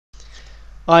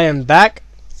I am back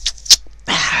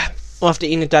after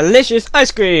eating a delicious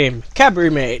ice cream. Cadbury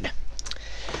made.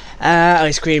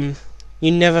 Ice cream.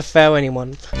 You never fail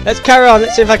anyone. Let's carry on.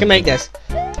 Let's see if I can make this.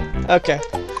 Okay.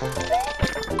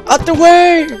 Out the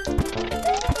way!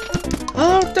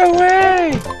 Out the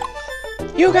way!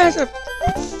 You guys are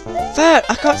fat.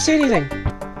 I can't see anything.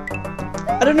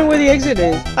 I don't know where the exit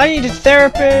is. I need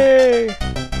therapy.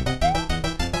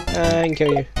 I can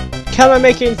kill you. Can I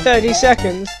make it in 30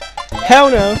 seconds? Hell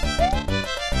no.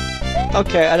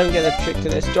 Okay, I don't get the trick to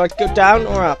this. Do I go down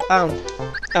or up? Down.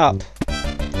 Up.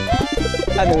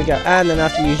 And there we go. And then I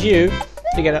have to use you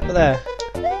to get up there.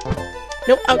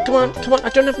 No, oh, come on, come on. I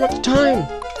don't have much time.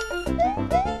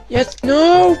 Yes,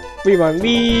 no. Rewind.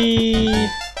 Me.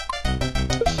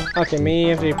 Okay, me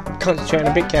have to concentrate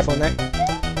and be careful on that.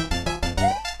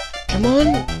 Come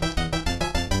on.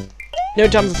 No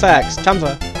time for facts. Time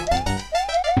for.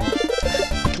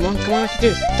 Come on, come on. I can do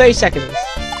this. 30 seconds.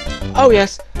 Oh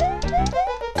yes.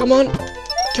 Come on.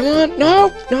 Come on.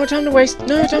 No. No time to waste.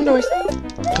 No time to waste.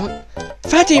 Come on.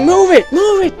 Fatty, move it.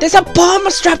 Move it. There's a bomb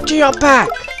strapped to your back.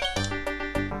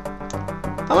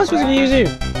 How am I supposed to use you?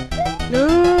 No.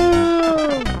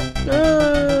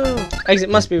 No. Exit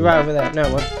must be right over there. No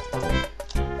one.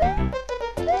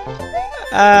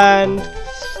 And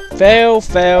fail,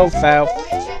 fail, fail.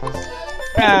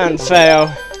 And fail.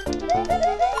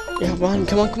 Yeah, one.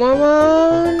 Come on, come on, come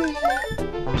on.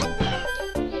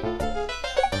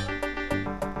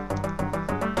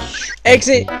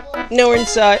 Exit. No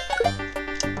inside.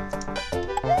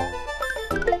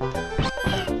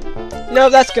 No,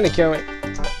 that's gonna kill me.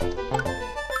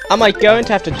 Am I going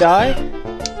to have to die?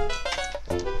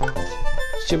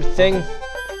 Stupid thing.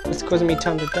 It's causing me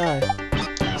time to die.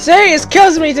 See, it's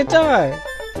causing me to die.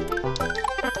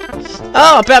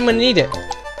 Oh, I bet I'm gonna need it.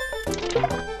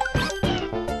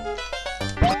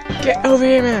 Get over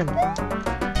here, man.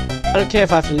 I don't care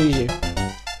if I have to lose you.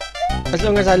 As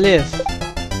long as I live.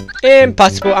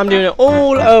 Impossible. I'm doing it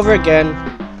all over again.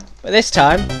 But this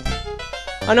time...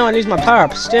 Oh no, I lose my power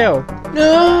up still.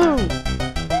 No!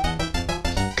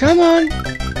 Come on!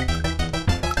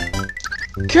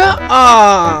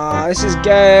 Ah, this is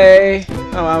gay.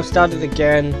 Oh, I'll start it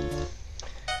again.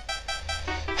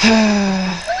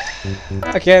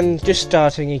 Again, just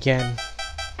starting again.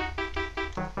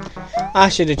 I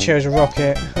should have chose a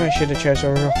rocket. I should have chose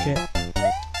a rocket.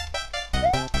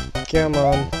 Come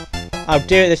on. I'll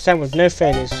do it this time with no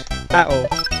failures. At all.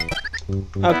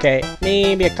 Okay,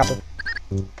 maybe a couple.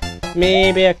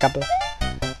 Maybe a couple.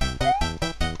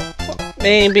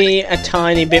 Maybe a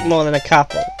tiny bit more than a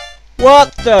couple.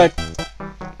 What the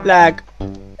lag?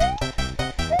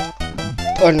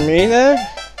 Pardon me there.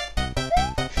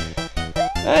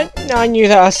 I knew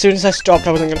that as soon as I stopped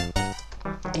I wasn't gonna...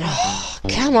 Oh,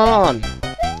 come on.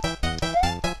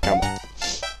 Come on.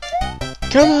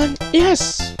 Come on.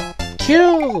 Yes.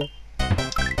 Kill.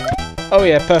 Oh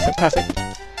yeah, perfect, perfect.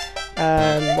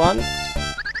 And one.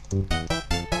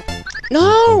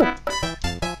 No!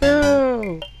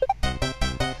 No!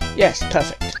 Yes,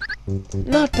 perfect.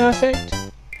 Not perfect.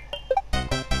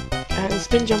 And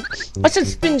spin jump. I said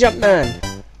spin jump, man!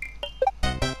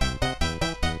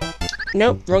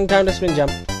 Nope, wrong time to spin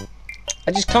jump.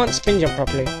 I just can't spin jump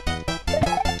properly.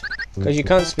 Because you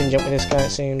can't spin jump with this guy, it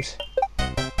seems.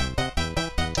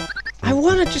 I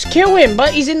wanna just kill him,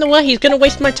 but he's in the way. He's gonna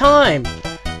waste my time.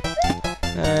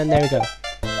 And there we go.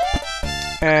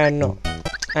 And no.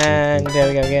 And there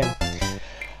we go again.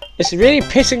 It's really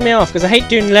pissing me off because I hate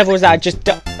doing levels that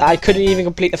I couldn't even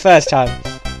complete the first time.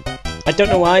 I don't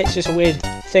know why. It's just a weird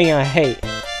thing I hate.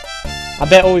 I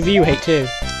bet all of you hate too.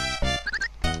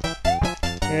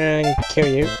 And kill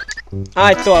you.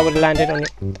 I thought I would have landed on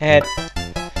your head.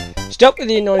 Stop with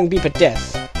the annoying beep of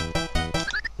death.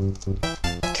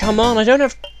 Come on, I don't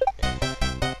have...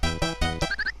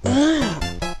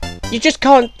 You just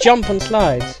can't jump on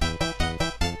slides.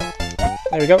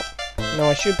 There we go. No,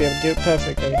 I should be able to do it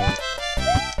perfectly.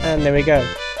 And there we go.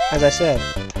 As I said.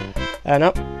 And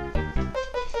up.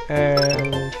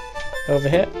 And over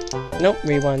here. Nope,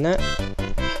 rewind that.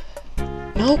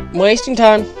 Nope, wasting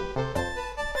time.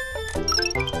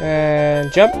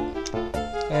 And jump.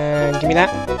 And give me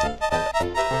that.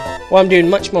 Well, I'm doing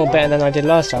much more better than I did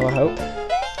last time, I hope.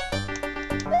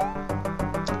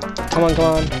 Come on, come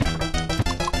on.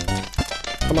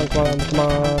 Come on, come on, come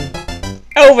on.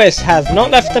 Elvis has not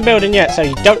left the building yet, so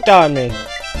you don't die on me.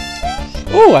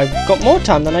 Oh, I've got more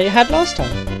time than I had last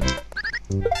time.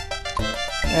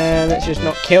 And let's just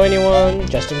not kill anyone,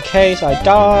 just in case I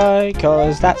die,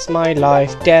 because that's my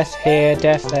life. Death here,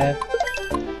 death there.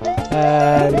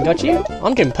 Got you?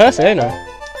 I'm doing perfect, ain't I?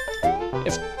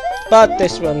 But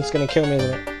this one's gonna kill me,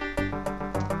 isn't it?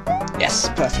 Yes,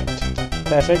 perfect.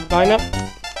 Perfect. Line up.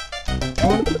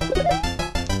 Come on.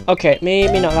 Okay,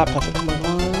 maybe not that perfect. Come on.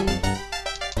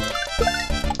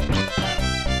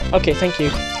 Okay, thank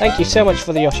you. Thank you so much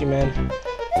for the Yoshi, man.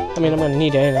 I mean, I'm gonna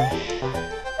need it, ain't I?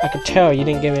 I could tell you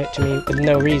didn't give it to me with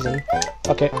no reason.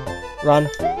 Okay. Run.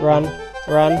 Run.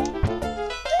 Run.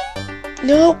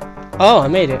 No! Oh, I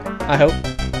made it. I hope.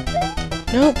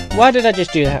 No! Why did I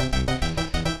just do that?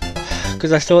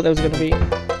 Because I thought there was gonna be...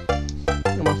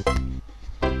 Come on.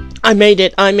 I made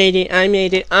it! I made it! I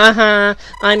made it! I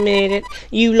made it!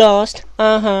 You lost!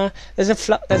 There's a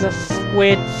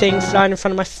weird thing flying in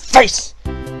front of my face!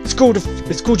 It's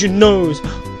called your nose!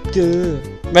 Duh.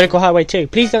 Medical Highway 2.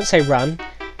 Please don't say run.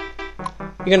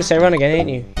 You're gonna say run again, ain't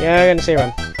you? Yeah, you're gonna say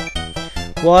run.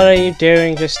 What are you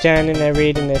doing just standing there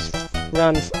reading this?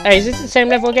 Run. Hey, is this the same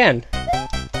level again?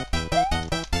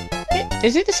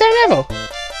 Is it the same level?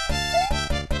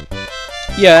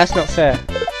 Yeah, that's not fair.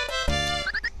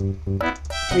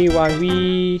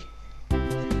 Rewind,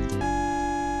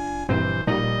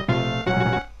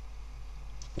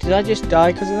 Did I just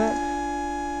die because of that?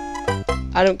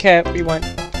 I don't care. Rewind.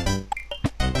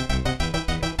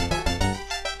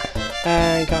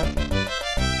 And can't.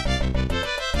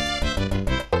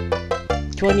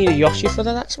 Do I need a Yoshi for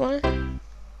that? That's why.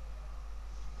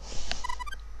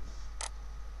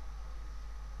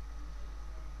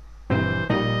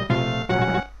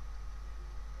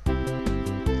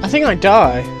 I think I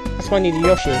die. That's why I need a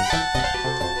Yoshi.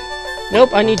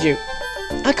 Nope, I need you.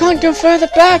 I can't go further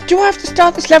back. Do I have to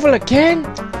start this level again?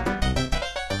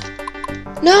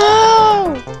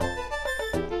 No!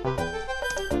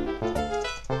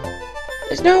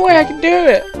 There's no way I can do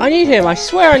it. I need him. I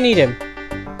swear I need him.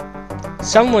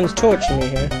 Someone's torturing me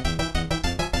here.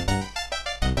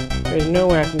 There's no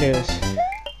way I can do this.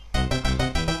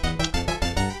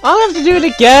 I'll have to do it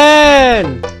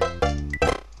again!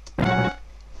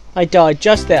 I died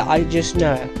just there. I just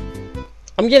know.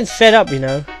 I'm getting fed up, you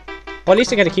know. Well, at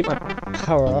least I gotta keep my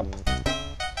power up.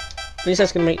 At least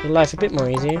that's gonna make life a bit more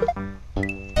easy.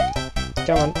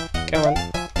 Come on, come on,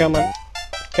 come on,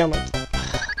 come on.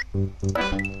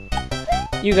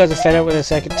 You guys are fed up with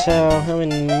this, I could tell. I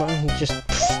mean, I'm just...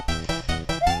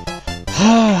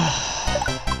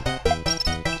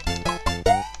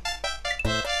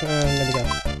 there we go.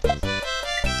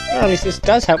 Well, at least this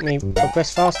does help me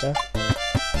progress faster.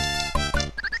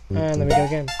 And there we go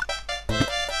again.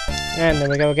 And there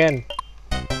we go again.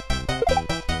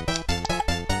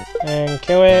 And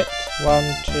kill it.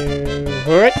 1, 2...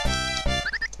 Hurry!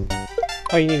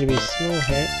 Oh, you need to be small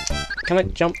here. Can I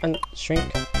jump and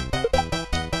shrink?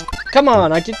 Come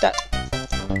on, I did that.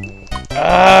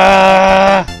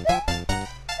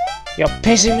 You're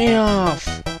pissing me off.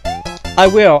 I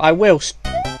will.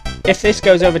 If this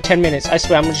goes over 10 minutes, I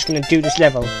swear I'm just going to do this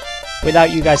level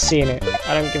without you guys seeing it.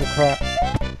 I don't give a crap.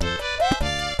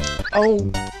 Oh,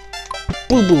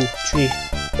 boo-boo tree.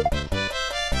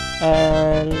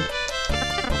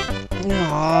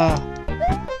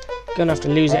 Gonna have to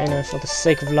lose it, for the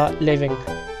sake of living.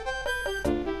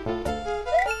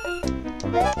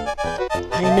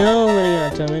 I know I'm running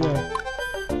out of time, I know.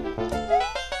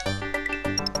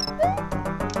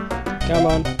 Come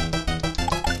on.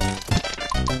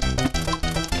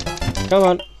 Come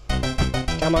on.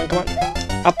 Come on, come on.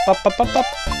 Up, up, up, up, up.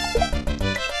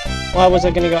 Why was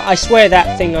I gonna go? I swear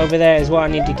that thing over there is what I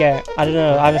need to get. I don't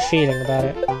know, I have a feeling about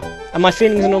it. And my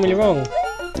feelings are normally wrong.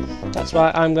 That's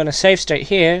why I'm gonna save state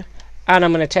here, and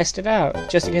I'm gonna test it out,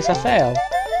 just in case I fail.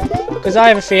 Because I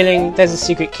have a feeling there's a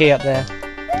secret key up there.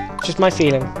 Just my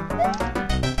feeling.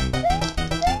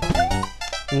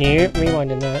 Nope,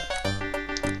 rewinding that.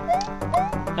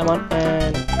 Come on,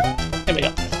 and there we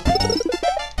go.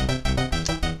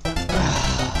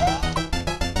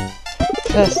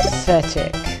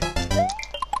 Pathetic.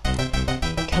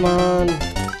 Come on.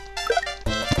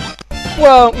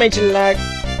 Whoa, major lag.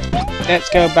 Let's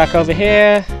go back over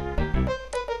here.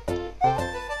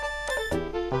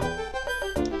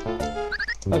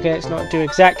 Okay, let's not do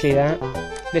exactly that.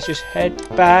 Let's just head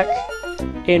back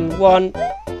in one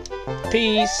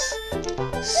piece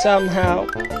somehow.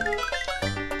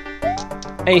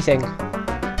 Anything.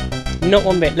 Not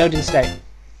one bit. Loading state.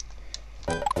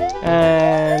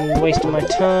 And wasting my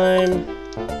time.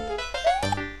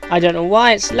 I don't know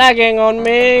why it's lagging on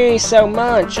me so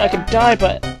much. I could die,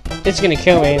 but it's gonna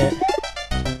kill me, ain't it?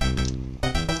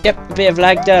 Yep, a bit of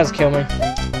lag does kill me.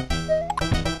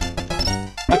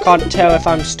 I can't tell if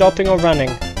I'm stopping or running.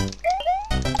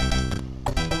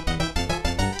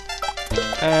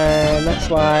 And that's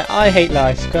why I hate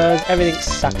life, because everything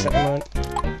sucks at the moment.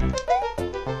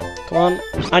 Come on.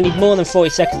 I need more than 40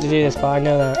 seconds to do this, but I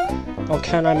know that. Or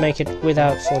can I make it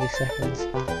without 40 seconds?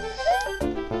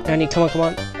 Danny, come on, come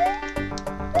on.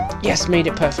 Yes, made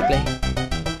it perfectly.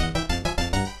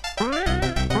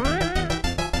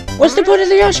 What's the point of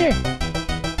the Yoshi?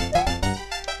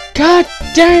 God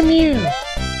damn you!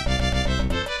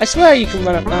 I swear you can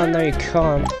run up. Oh, no, you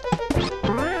can't.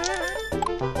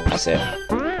 That's it.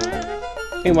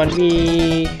 We want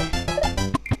me.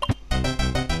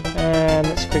 And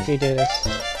let's quickly do this.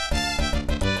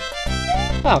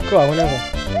 Oh, cool, I went over.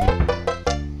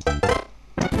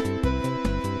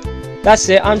 That's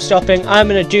it, I'm stopping. I'm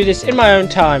gonna do this in my own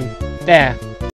time. There.